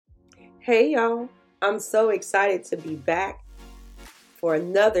Hey y'all, I'm so excited to be back for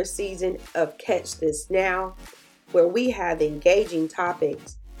another season of Catch This Now, where we have engaging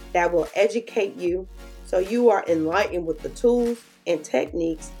topics that will educate you so you are enlightened with the tools and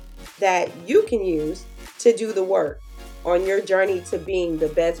techniques that you can use to do the work on your journey to being the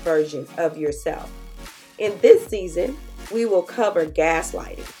best version of yourself. In this season, we will cover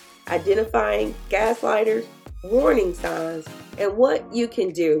gaslighting, identifying gaslighters, warning signs, and what you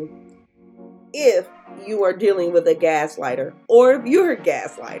can do if you are dealing with a gaslighter or if you're a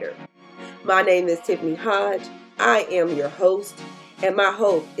gaslighter. My name is Tiffany Hodge. I am your host, and my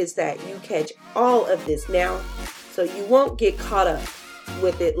hope is that you catch all of this now so you won't get caught up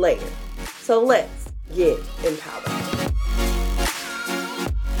with it later. So let's get empowered.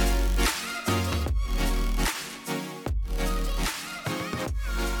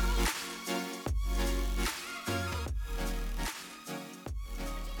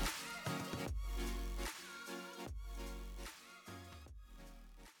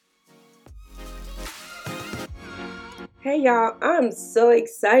 Hey y'all, I'm so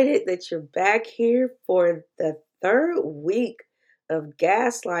excited that you're back here for the third week of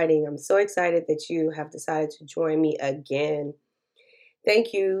gaslighting. I'm so excited that you have decided to join me again.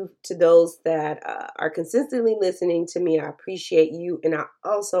 Thank you to those that are consistently listening to me. I appreciate you, and I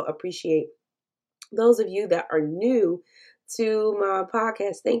also appreciate those of you that are new to my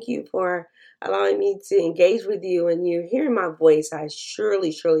podcast. Thank you for allowing me to engage with you and you hearing my voice. I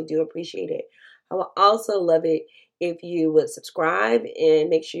surely do appreciate it. I will also love it if you would subscribe and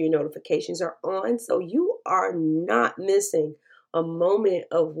make sure your notifications are on so you are not missing a moment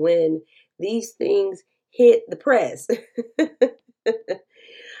of when these things hit the press.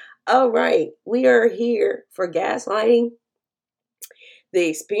 All right, we are here for gaslighting, the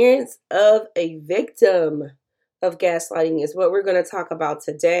experience of a victim of gaslighting is what we're going to talk about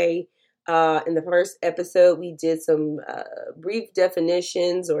today. In the first episode, we did some brief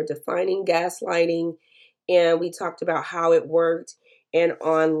definitions or defining gaslighting, and we talked about how it worked. And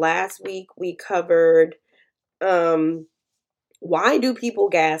on last week, we covered why do people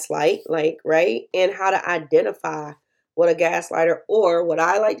gaslight, right? And how to identify what a gaslighter or what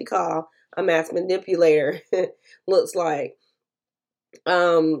I like to call a mass manipulator looks like.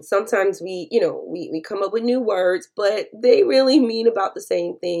 Sometimes we come up with new words, but they really mean about the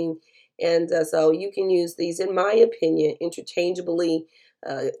same thing. And so you can use these, in my opinion, interchangeably.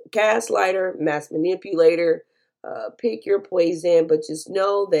 Gaslighter, mass manipulator, pick your poison, but just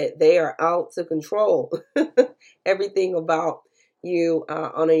know that they are out to control everything about you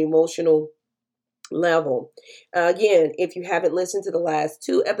on an emotional level. Again, if you haven't listened to the last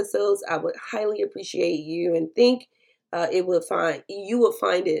two episodes, I would highly appreciate you and think you will find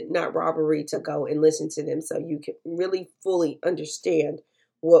it not robbery to go and listen to them so you can really fully understand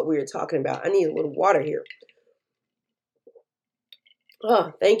what we're talking about. I need a little water here.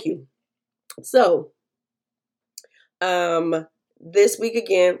 Oh, thank you. So, this week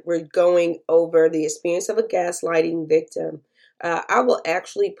again, we're going over the experience of a gaslighting victim. I will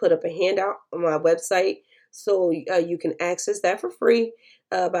actually put up a handout on my website so you can access that for free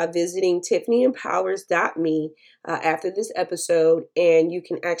by visiting tiffanyempowers.me after this episode, and you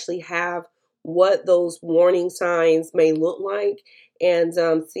can actually have what those warning signs may look like and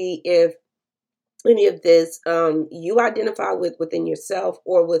see if any of this you identify with within yourself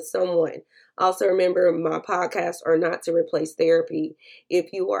or with someone. Also, remember, my podcasts are not to replace therapy.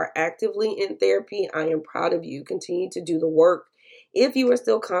 If you are actively in therapy, I am proud of you. Continue to do the work. If you are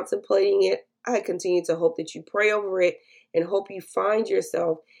still contemplating it, I continue to hope that you pray over it and hope you find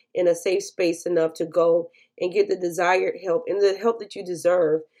yourself in a safe space enough to go and get the desired help and the help that you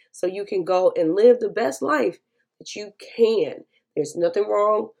deserve so you can go and live the best life that you can. There's nothing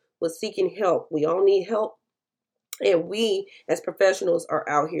wrong with seeking help. We all need help. And we as professionals are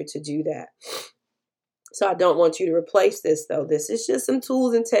out here to do that. So I don't want you to replace this though. This is just some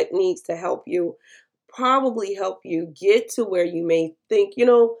tools and techniques to help you, probably help you get to where you may think,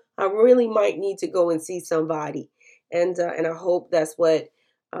 I really might need to go and see somebody. And I hope that's what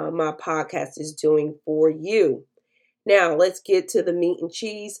my podcast is doing for you. Now let's get to the meat and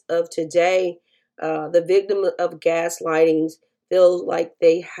cheese of today. The victim of gaslighting feels like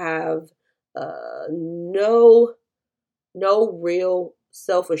they have no real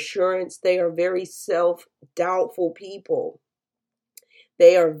self-assurance. They are very self-doubtful people.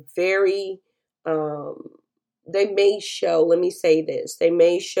 They are very, they may show, let me say this, they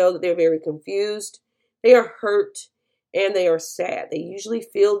may show that they're very confused, they are hurt, and they are sad. They usually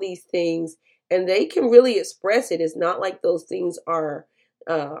feel these things, and they can really express it. It's not like those things are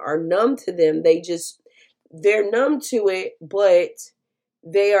numb to them. They're numb to it, but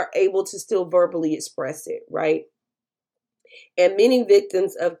they are able to still verbally express it, right? And many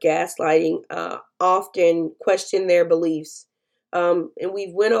victims of gaslighting often question their beliefs. And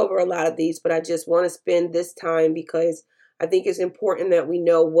we've went over a lot of these, but I just want to spend this time because I think it's important that we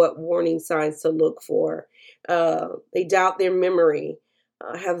know what warning signs to look for. They doubt their memory,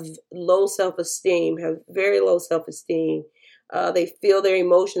 have low self-esteem, have very low self-esteem. They feel their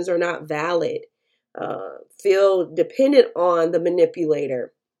emotions are not valid, feel dependent on the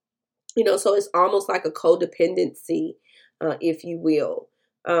manipulator. So it's almost like a codependency, if you will.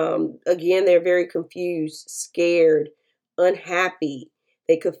 Again, they're very confused, scared, unhappy.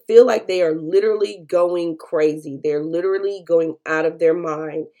 They could feel like they are literally going crazy. They're literally going out of their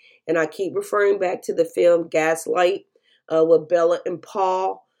mind. And I keep referring back to the film Gaslight with Bella and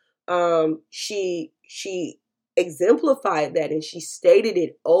Paul. She exemplified that, and she stated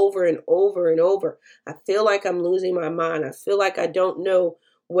it over and over and over. I feel like I'm losing my mind. I feel like I don't know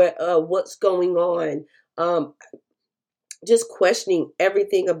what's going on. Just questioning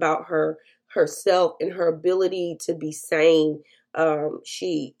everything about herself and her ability to be sane.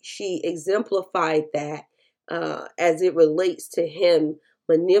 She exemplified that as it relates to him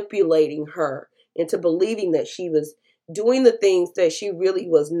manipulating her into believing that she was doing the things that she really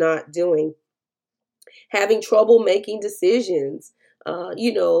was not doing, having trouble making decisions.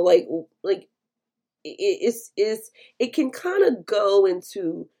 Like it can kind of go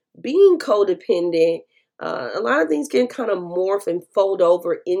into being codependent. A lot of things can kind of morph and fold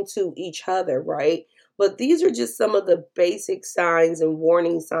over into each other, right? But these are just some of the basic signs and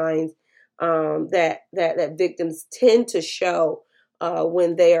warning signs that victims tend to show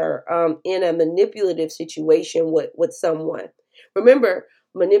when they are in a manipulative situation with someone. Remember,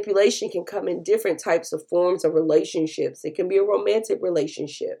 manipulation can come in different types of forms of relationships. It can be a romantic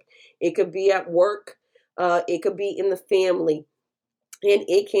relationship. It could be at work. It could be in the family. And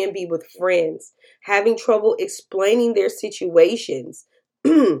it can be with friends. Having trouble explaining their situations.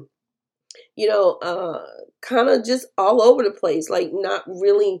 Kind of just all over the place. Like not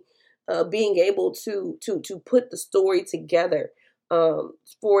really being able to put the story together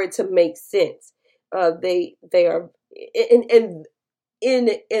for it to make sense. They are and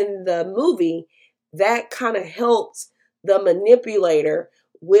in the movie, that kind of helps the manipulator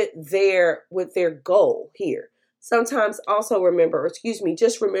with their goal here. Sometimes also remember,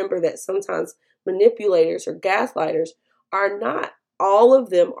 just remember that sometimes manipulators or gaslighters are not, all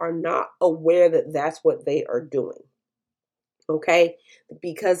of them are not aware that that's what they are doing. Okay?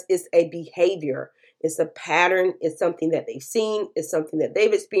 Because it's a behavior, it's a pattern, it's something that they've seen, it's something that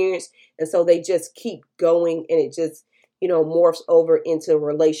they've experienced, and so they just keep going, and it just morphs over into a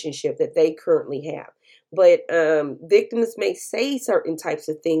relationship that they currently have. But victims may say certain types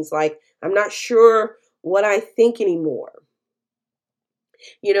of things like, I'm not sure what I think anymore.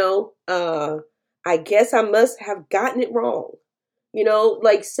 I guess I must have gotten it wrong.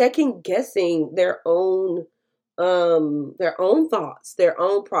 Like second guessing their own thoughts, their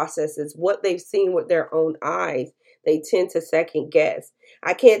own processes, what they've seen with their own eyes. They tend to second guess.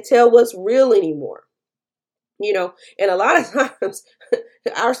 I can't tell what's real anymore. And a lot of times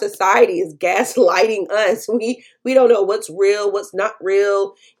our society is gaslighting us. We don't know what's real, what's not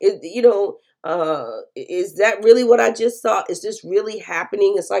real. Is that really what I just saw? Is this really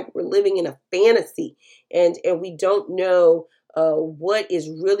happening? It's like we're living in a fantasy, and we don't know what is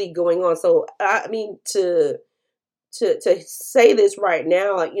really going on. So I mean, to say this right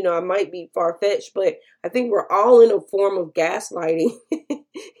now, I might be far fetched, but I think we're all in a form of gaslighting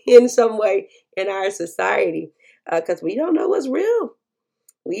in some way in our society because we don't know what's real.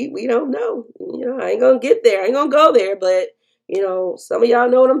 We don't know. I ain't gonna get there. I ain't gonna go there, but some of y'all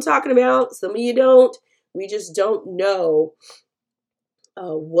know what I'm talking about. Some of you don't. We just don't know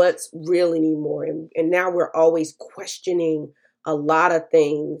what's real anymore, and now we're always questioning a lot of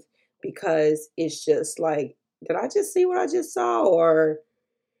things because it's just like, did I just see what I just saw? Or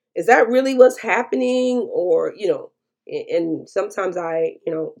is that really what's happening? Or, and sometimes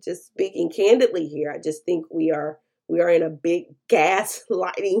just speaking candidly here, I just think we are in a big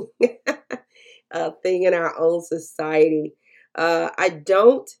gaslighting thing in our own society. I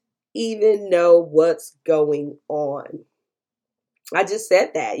don't even know what's going on. I just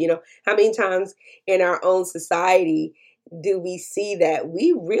said that, how many times in our own society do we see that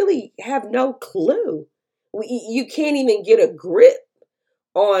we really have no clue? You can't even get a grip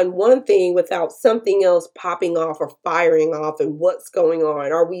on one thing without something else popping off or firing off, and what's going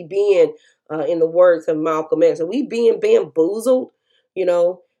on. Are we being, in the words of Malcolm X, are we being bamboozled?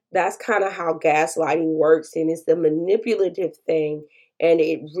 That's kind of how gaslighting works, and it's the manipulative thing, and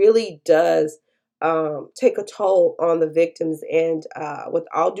it really does take a toll on the victims. And with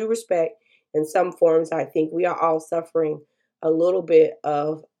all due respect, in some forms, I think we are all suffering a little bit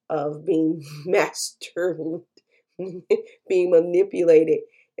of being mastered, being manipulated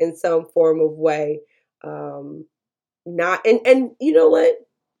in some form of way. Not and you know what?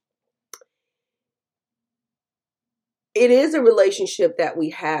 It is a relationship that we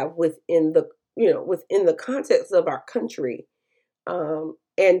have within the within the context of our country,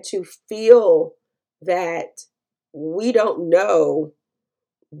 and to feel that we don't know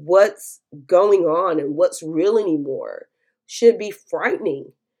what's going on and what's real anymore should be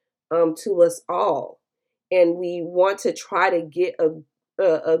frightening to us all. And we want to try to get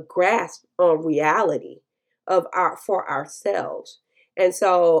a grasp on reality of our for ourselves. And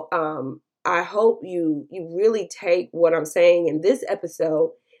so I hope you really take what I'm saying in this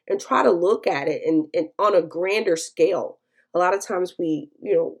episode and try to look at it and on a grander scale. A lot of times we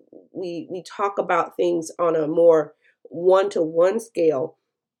talk about things on a more one-to-one scale,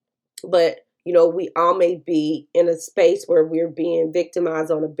 but we all may be in a space where we're being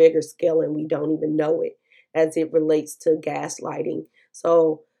victimized on a bigger scale and we don't even know it as it relates to gaslighting.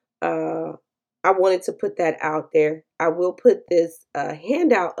 So I wanted to put that out there. I will put this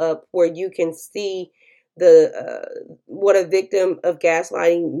handout up where you can see the what a victim of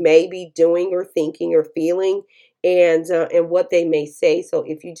gaslighting may be doing or thinking or feeling, and what they may say. So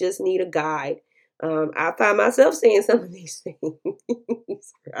if you just need a guide, I find myself saying some of these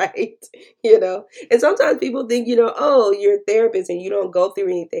things, right? And sometimes people think, oh, you're a therapist and you don't go through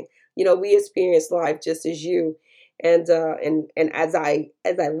anything. We experience life just as you. And as I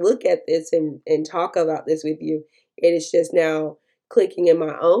look at this and talk about this with you, it is just now clicking in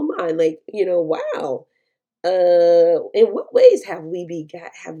my own mind, like, wow. In what ways have we been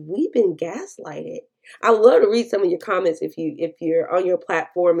gaslighted? I would love to read some of your comments if you're on your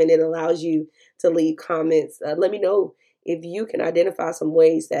platform and it allows you to leave comments. Let me know if you can identify some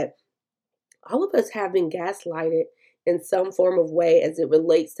ways that all of us have been gaslighted in some form of way as it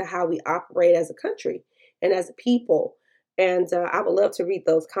relates to how we operate as a country and as a people. And I would love to read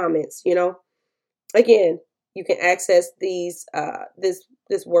those comments. Again, you can access these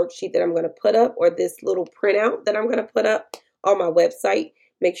this worksheet that I'm going to put up, or this little printout that I'm going to put up on my website.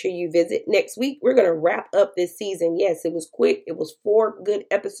 Make sure you visit. Next week, we're going to wrap up this season. Yes, it was quick. It was 4 good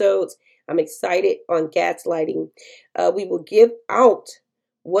episodes. I'm excited on gaslighting. We will give out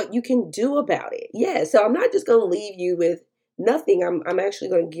what you can do about it. Yeah, so I'm not just going to leave you with nothing. I'm actually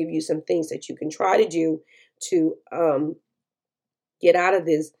going to give you some things that you can try to do to get out of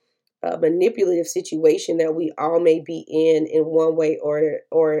this manipulative situation that we all may be in one way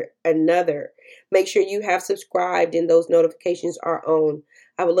or another. Make sure you have subscribed and those notifications are on.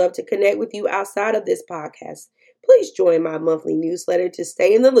 I would love to connect with you outside of this podcast. Please join my monthly newsletter to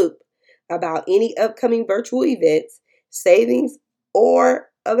stay in the loop about any upcoming virtual events, savings, or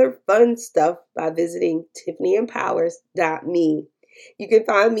other fun stuff by visiting tiffanyempowers.me. You can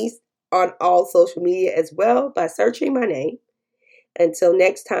find me on all social media as well by searching my name. Until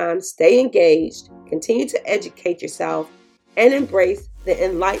next time, stay engaged, continue to educate yourself, and embrace the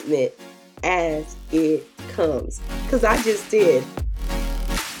enlightenment as it comes. Because I just did.